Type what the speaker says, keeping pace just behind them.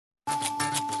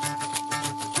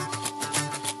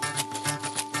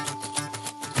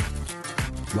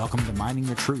Welcome to Minding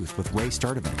the Truth with Ray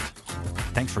Sturdivant.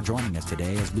 Thanks for joining us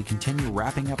today as we continue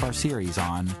wrapping up our series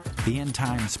on the End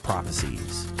Times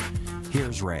Prophecies.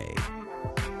 Here's Ray.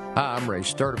 Hi, I'm Ray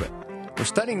Sturdivant. We're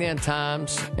studying the End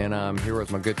Times, and I'm here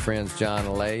with my good friends John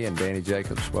Lay and Danny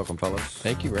Jacobs. Welcome, fellas.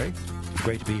 Thank you, Ray.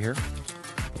 Great to be here.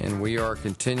 And we are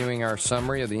continuing our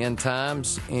summary of the End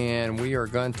Times, and we are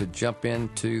going to jump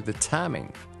into the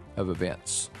timing of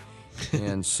events.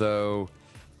 And so,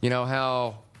 you know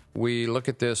how we look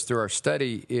at this through our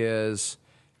study is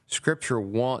Scripture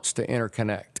wants to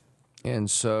interconnect.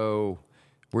 And so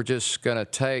we're just going to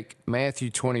take Matthew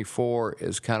 24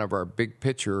 as kind of our big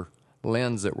picture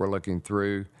lens that we're looking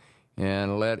through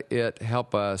and let it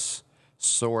help us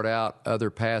sort out other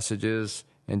passages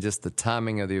and just the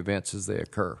timing of the events as they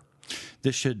occur.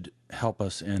 This should help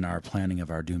us in our planning of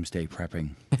our doomsday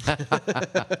prepping.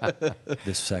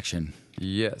 This section.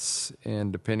 Yes,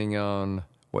 and depending on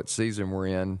what season we're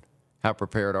in, how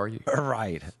prepared are you?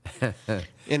 Right.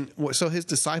 And so his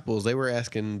disciples, they were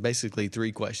asking basically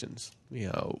three questions. You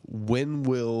know, when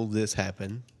will this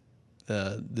happen?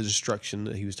 The destruction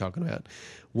that he was talking about.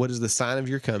 What is the sign of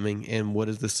your coming, and what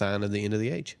is the sign of the end of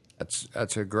the age?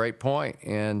 That's a great point.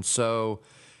 And so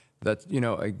that, you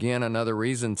know, again, another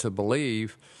reason to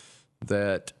believe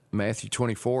that Matthew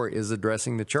 24 is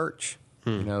addressing the church.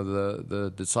 You know,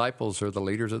 the disciples are the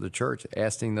leaders of the church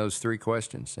asking those three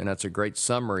questions. And that's a great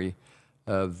summary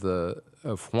of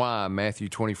why Matthew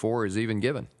 24 is even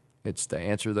given. It's to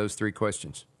answer those three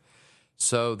questions.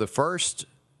 So the first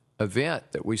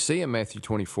event that we see in Matthew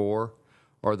 24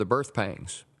 are the birth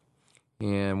pangs.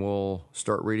 And we'll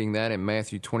start reading that in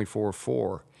Matthew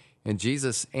 24:4. And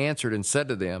Jesus answered and said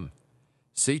to them,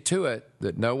 "See to it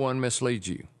that no one misleads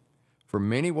you. For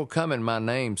many will come in my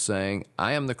name, saying,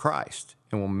 I am the Christ,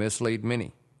 and will mislead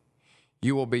many.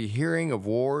 You will be hearing of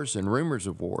wars and rumors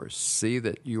of wars. See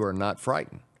that you are not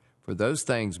frightened. For those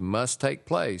things must take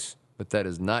place, but that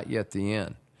is not yet the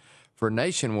end. For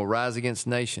nation will rise against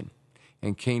nation,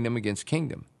 and kingdom against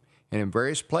kingdom. And in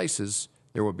various places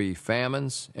there will be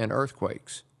famines and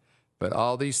earthquakes. But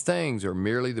all these things are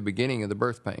merely the beginning of the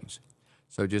birth pains."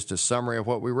 So just a summary of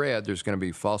what we read, there's going to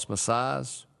be false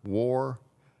messiahs, war,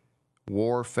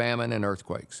 famine, and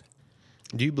earthquakes.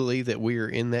 Do you believe that we are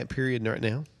in that period right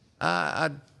now?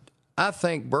 I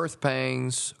think birth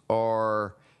pangs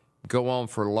go on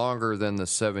for longer than the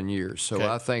 7 years. So Okay.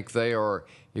 I think they are,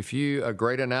 a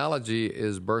great analogy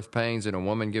is birth pains in a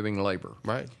woman giving labor.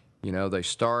 Right. You know, they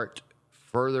start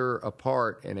further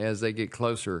apart, and as they get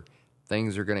closer,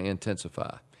 things are going to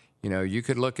intensify. You know, you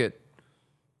could look at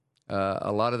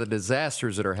a lot of the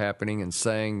disasters that are happening and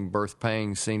saying birth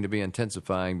pangs seem to be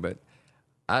intensifying, but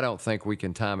I don't think we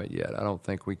can time it yet. I don't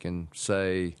think we can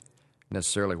say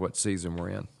necessarily what season we're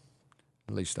in.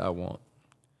 At least I won't.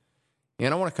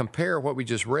 And I want to compare what we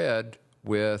just read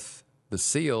with the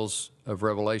seals of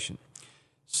Revelation.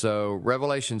 So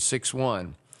Revelation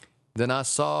 6:1, "Then I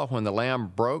saw when the Lamb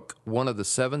broke one of the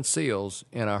seven seals,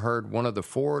 and I heard one of the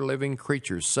four living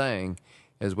creatures saying,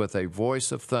 as with a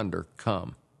voice of thunder,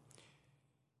 Come.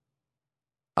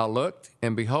 I looked,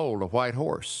 and behold, a white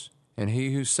horse, and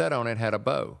he who sat on it had a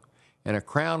bow, and a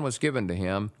crown was given to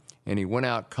him, and he went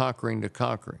out conquering to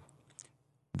conquer."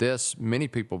 This, many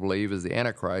people believe, is the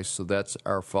Antichrist, so that's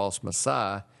our false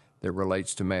Messiah that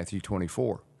relates to Matthew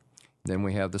 24. Then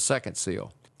we have the second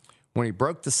seal. "When he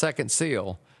broke the second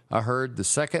seal, I heard the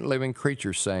second living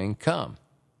creature saying, Come.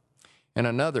 And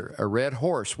another, a red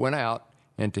horse, went out,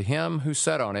 and to him who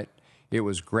sat on it, it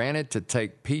was granted to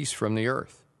take peace from the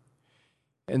earth,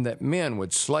 and that men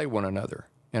would slay one another,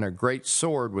 and a great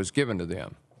sword was given to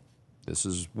them." This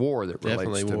is war that relates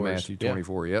Definitely to wars. Matthew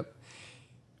 24, Yep.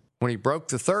 "When he broke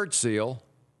the third seal,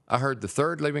 I heard the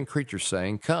third living creature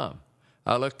saying, Come.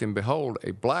 I looked, and behold,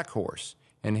 a black horse,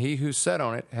 and he who sat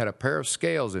on it had a pair of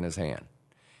scales in his hand.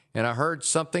 And I heard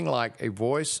something like a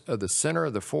voice of the center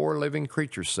of the four living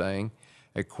creatures saying,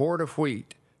 A quart of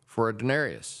wheat for a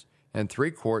denarius, and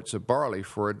 3 quarts of barley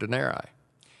for a denarii.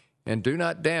 And do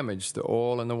not damage the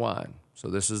oil and the wine." So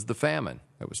this is the famine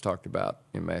that was talked about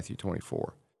in Matthew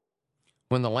 24.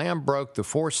 "When the Lamb broke the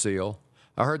fourth seal,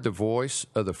 I heard the voice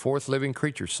of the fourth living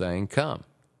creature saying, Come.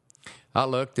 I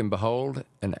looked, and behold,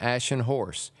 an ashen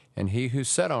horse, and he who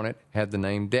sat on it had the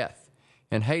name Death,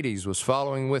 and Hades was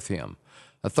following with him.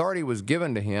 Authority was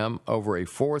given to him over a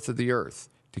fourth of the earth,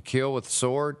 to kill with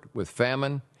sword, with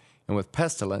famine, and with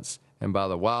pestilence, and by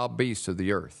the wild beasts of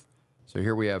the earth." So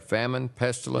here we have famine,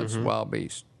 pestilence, wild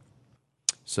beast.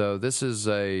 So this is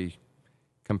a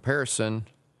comparison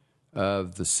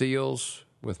of the seals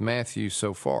with Matthew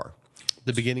so far.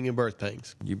 The beginning of birth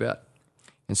pangs. You bet.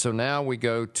 And so now we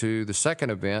go to the second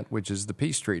event, which is the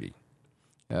peace treaty.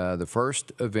 The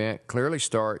first event clearly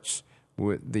starts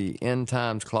with the end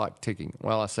times clock ticking.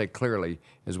 Well, I say clearly.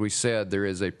 As we said, there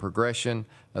is a progression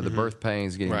of the birth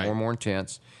pains getting Right. more and more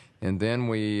intense. And then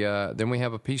we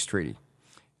have a peace treaty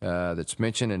that's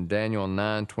mentioned in Daniel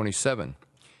 9:27.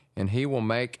 And he will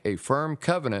make a firm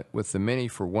covenant with the many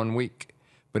for 1 week.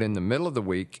 But in the middle of the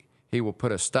week, he will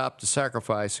put a stop to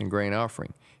sacrifice and grain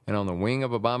offering. And on the wing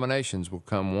of abominations will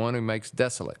come one who makes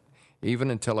desolate,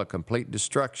 even until a complete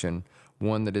destruction,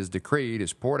 one that is decreed,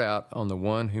 is poured out on the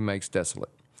one who makes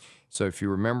desolate. So if you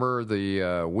remember,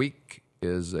 the week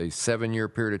is a 7-year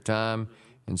period of time,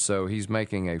 and so he's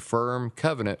making a firm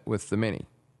covenant with the many.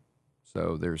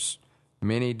 So there's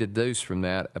many deduce from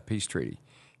that a peace treaty.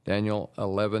 Daniel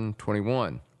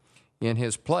 11:21. In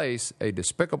his place, a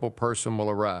despicable person will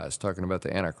arise, talking about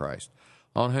the Antichrist,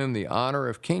 on whom the honor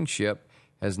of kingship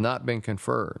has not been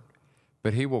conferred.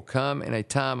 But he will come in a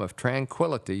time of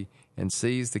tranquility and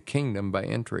seize the kingdom by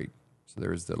intrigue. So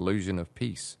there's the illusion of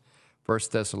peace.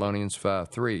 1 Thessalonians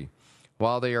 5:3.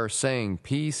 While they are saying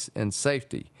peace and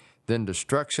safety, then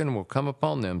destruction will come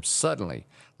upon them suddenly,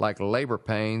 like labor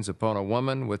pains upon a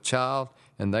woman with child,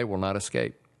 and they will not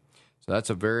escape. So that's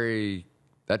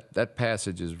that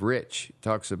passage is rich. It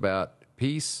talks about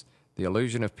peace, the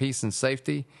illusion of peace and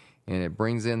safety, and it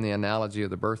brings in the analogy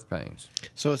of the birth pains.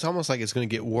 So it's almost like it's going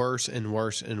to get worse and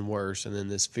worse and worse, and then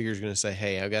this figure's going to say,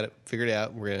 hey, I've got it figured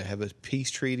out. We're going to have a peace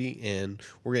treaty, and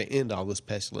we're going to end all this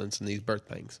pestilence and these birth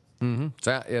pains. Mm-hmm.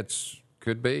 It's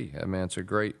could be. I mean, it's a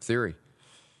great theory.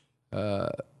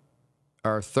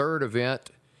 Our third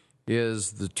event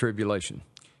is the tribulation.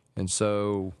 And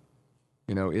so,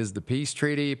 is the peace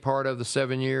treaty part of the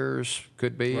 7 years?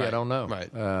 Could be. Right. I don't know.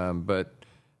 Right. But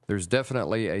there's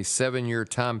definitely a 7-year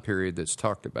time period that's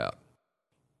talked about.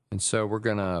 And so we're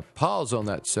going to pause on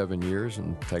that 7 years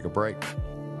and take a break.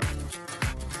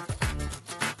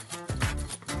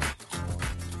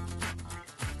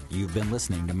 You've been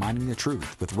listening to Minding the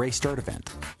Truth with Ray Sturdivant.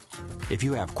 If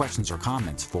you have questions or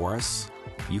comments for us,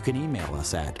 you can email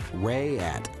us at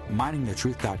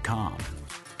ray@mindingthetruth.com.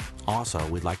 Also,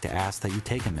 we'd like to ask that you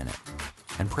take a minute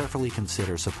and prayerfully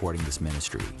consider supporting this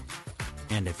ministry.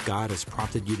 And if God has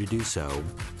prompted you to do so,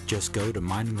 just go to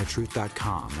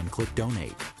mindingthetruth.com and click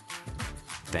Donate.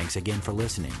 Thanks again for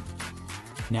listening.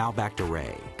 Now back to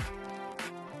Ray.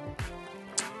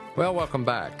 Well, welcome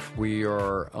back. We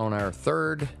are on our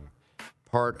third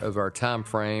part of our time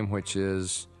frame, which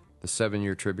is the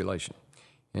 7-year tribulation.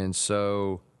 And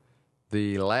so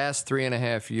the last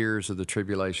 3.5 years of the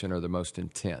tribulation are the most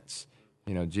intense.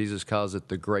 Jesus calls it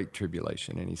the Great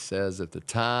Tribulation, and he says if the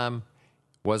time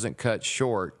wasn't cut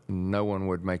short, no one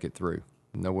would make it through.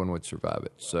 No one would survive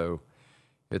it. So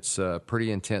it's a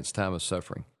pretty intense time of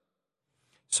suffering.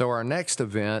 So our next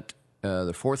event,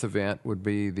 the fourth event, would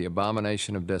be the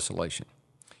abomination of desolation.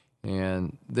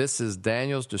 And this is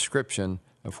Daniel's description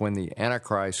of when the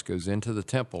Antichrist goes into the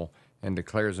temple and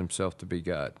declares himself to be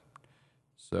God.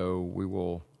 So we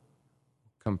will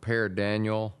compare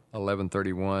Daniel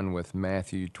 11:31 with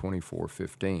Matthew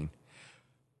 24:15.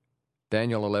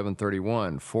 Daniel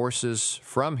 11:31, forces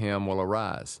from him will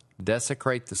arise,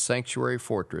 desecrate the sanctuary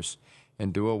fortress,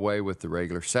 and do away with the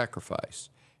regular sacrifice,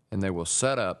 and they will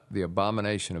set up the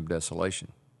abomination of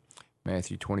desolation.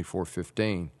 Matthew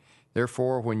 24:15,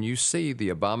 therefore, when you see the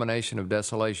abomination of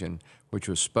desolation, which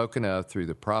was spoken of through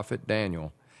the prophet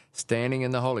Daniel, standing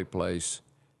in the holy place,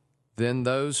 then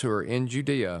those who are in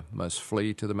Judea must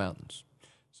flee to the mountains.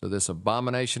 So this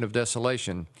abomination of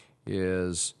desolation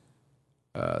is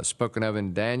spoken of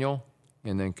in Daniel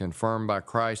and then confirmed by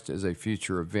Christ as a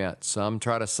future event. Some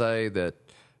try to say that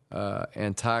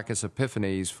Antiochus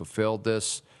Epiphanes fulfilled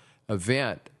this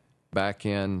event back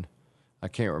in, I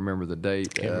can't remember the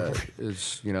date,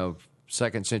 is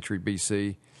 2nd century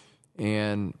BC.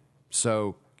 And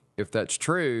so if that's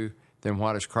true, then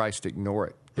why does Christ ignore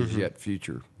it as yet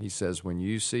future? He says, when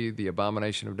you see the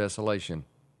abomination of desolation,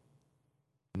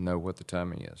 know what the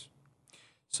timing is.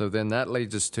 So then that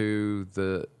leads us to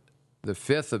the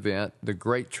fifth event, the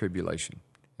Great Tribulation.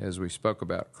 As we spoke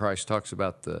about, Christ talks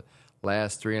about the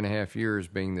last 3.5 years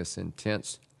being this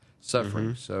intense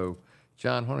suffering. So,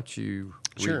 John, why don't you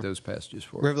read those passages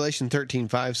for us? Revelation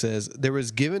 13:5 says, there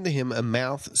was given to him a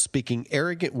mouth speaking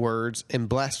arrogant words and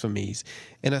blasphemies,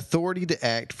 and authority to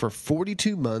act for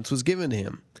 42 months was given to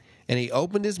him. And he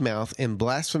opened his mouth in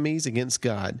blasphemies against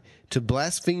God, to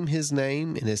blaspheme his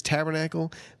name and his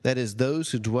tabernacle, that is,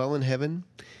 those who dwell in heaven.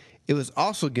 It was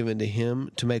also given to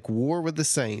him to make war with the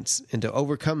saints and to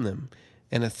overcome them.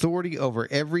 And authority over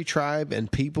every tribe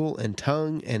and people and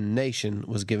tongue and nation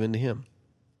was given to him.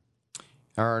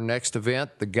 Our next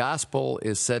event, the gospel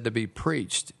is said to be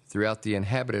preached throughout the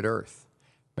inhabited earth.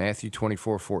 Matthew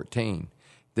 24:14.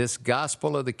 This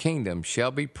gospel of the kingdom shall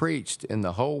be preached in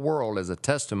the whole world as a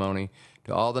testimony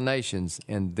to all the nations,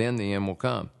 and then the end will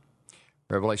come.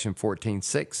 Revelation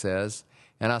 14:6 says,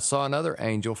 And I saw another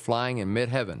angel flying in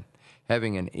mid-heaven,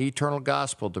 having an eternal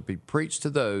gospel to be preached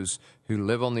to those who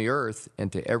live on the earth,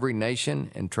 and to every nation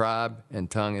and tribe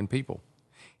and tongue and people.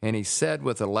 And he said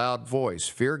with a loud voice,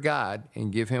 Fear God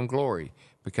and give him glory,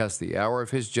 because the hour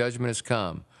of his judgment has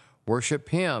come. Worship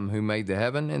him who made the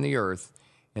heaven and the earth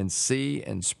and sea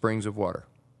and springs of water.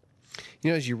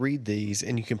 You know, as you read these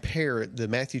and you compare the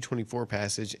Matthew 24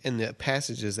 passage and the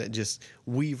passages that just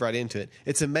weave right into it,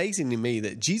 it's amazing to me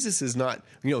that Jesus is not,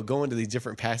 going to these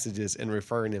different passages and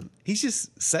referring them. He's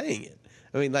just saying it.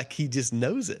 I mean, like he just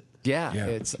knows it. Yeah.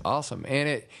 It's awesome.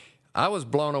 And I was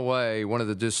blown away. One of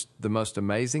the most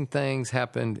amazing things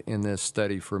happened in this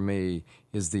study for me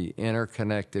is the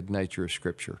interconnected nature of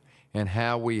Scripture and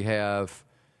how we have,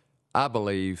 I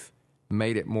believe,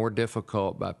 made it more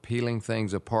difficult by peeling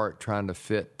things apart, trying to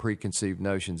fit preconceived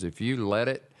notions. If you let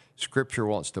it, Scripture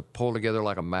wants to pull together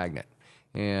like a magnet.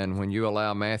 And when you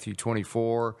allow Matthew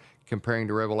 24 comparing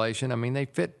to Revelation, I mean, they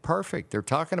fit perfect. They're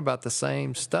talking about the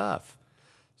same stuff.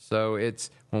 So it's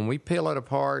when we peel it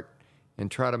apart and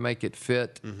try to make it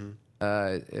fit,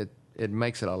 it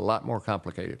makes it a lot more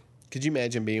complicated. Could you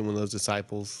imagine being one of those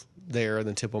disciples there on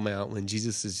the Temple Mount when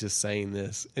Jesus is just saying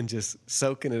this and just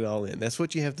soaking it all in? That's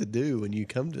what you have to do when you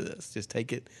come to this. Just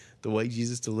take it the way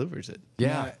Jesus delivers it.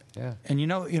 Yeah.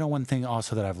 And one thing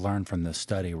also that I've learned from this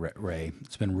study, Ray,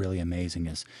 it's been really amazing,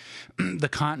 is the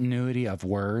continuity of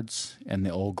words in the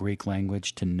old Greek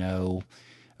language to know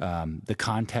the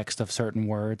context of certain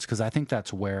words, because I think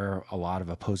that's where a lot of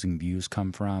opposing views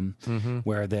come from,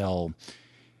 where they'll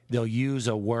use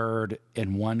a word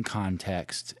in one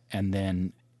context, and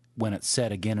then when it's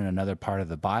said again in another part of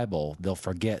the Bible, they'll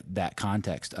forget that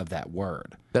context of that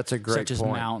word. That's a great point. Such as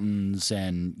mountains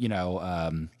and,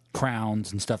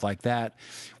 crowns and stuff like that,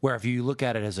 where if you look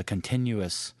at it as a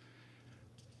continuous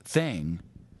thing,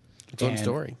 it's one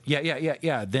story.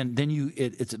 Yeah. Then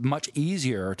it's much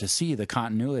easier to see the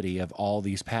continuity of all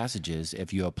these passages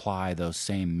if you apply those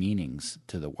same meanings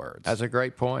to the words. That's a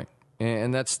great point.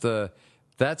 And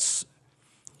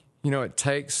it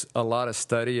takes a lot of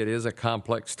study. It is a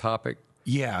complex topic.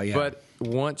 Yeah. But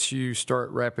once you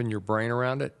start wrapping your brain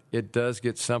around it, it does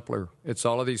get simpler. It's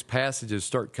all of these passages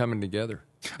start coming together.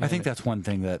 I think that's one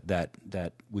thing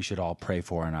that we should all pray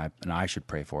for, and I should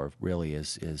pray for, really,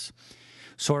 is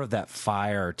sort of that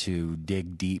fire to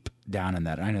dig deep down in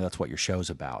that. And I know that's what your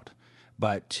show's about,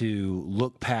 but to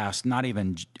look past not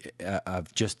even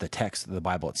of just the text of the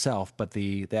Bible itself, but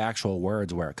the actual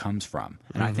words where it comes from.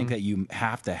 And I think that you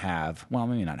have to have, well,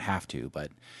 maybe not have to, but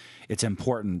it's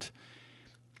important,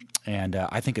 and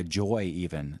I think a joy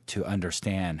even to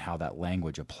understand how that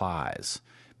language applies,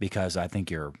 because I think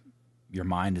your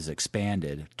mind is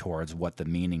expanded towards what the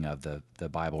meaning of the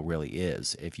Bible really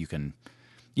is. If you can,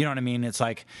 you know what I mean? It's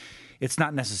like, it's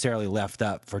not necessarily left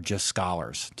up for just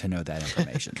scholars to know that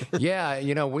information. Yeah,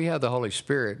 we have the Holy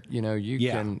Spirit.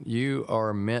 You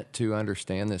are meant to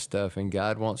understand this stuff, and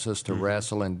God wants us to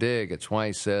wrestle and dig. It's why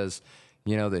he says,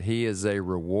 that he is a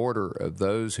rewarder of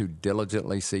those who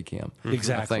diligently seek him.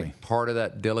 Exactly. I think part of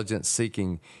that diligent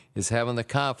seeking is having the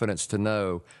confidence to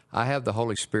know I have the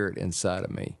Holy Spirit inside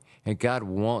of me, and God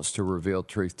wants to reveal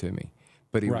truth to me.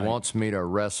 But he wants me to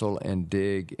wrestle and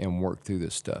dig and work through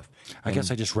this stuff. I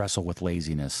guess I just wrestle with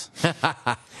laziness.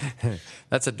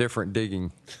 That's a different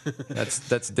digging.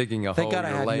 That's digging a hole. Thank God I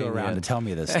have you around to tell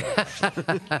me this stuff.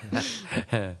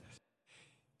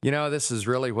 This is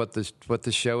really what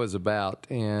the show is about.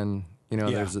 And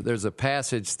there's a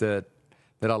passage that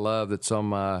I love that's on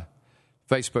my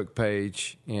Facebook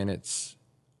page, and it's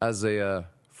Isaiah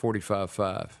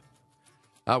 45:5.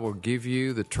 I will give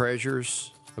you the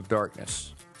treasures of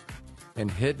darkness and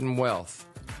hidden wealth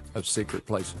of secret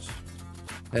places.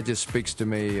 That just speaks to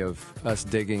me of us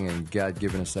digging and God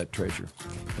giving us that treasure.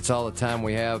 That's all the time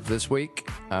we have this week.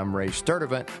 I'm Ray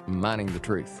Sturdivant, Mining the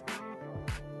Truth.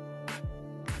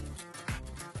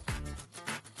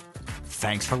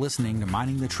 Thanks for listening to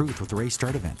Mining the Truth with Ray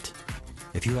Sturdivant.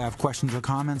 If you have questions or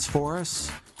comments for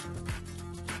us,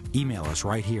 email us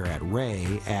right here at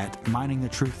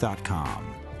ray@miningthetruth.com.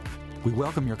 We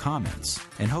welcome your comments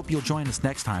and hope you'll join us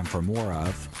next time for more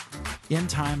of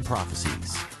End Time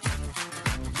Prophecies.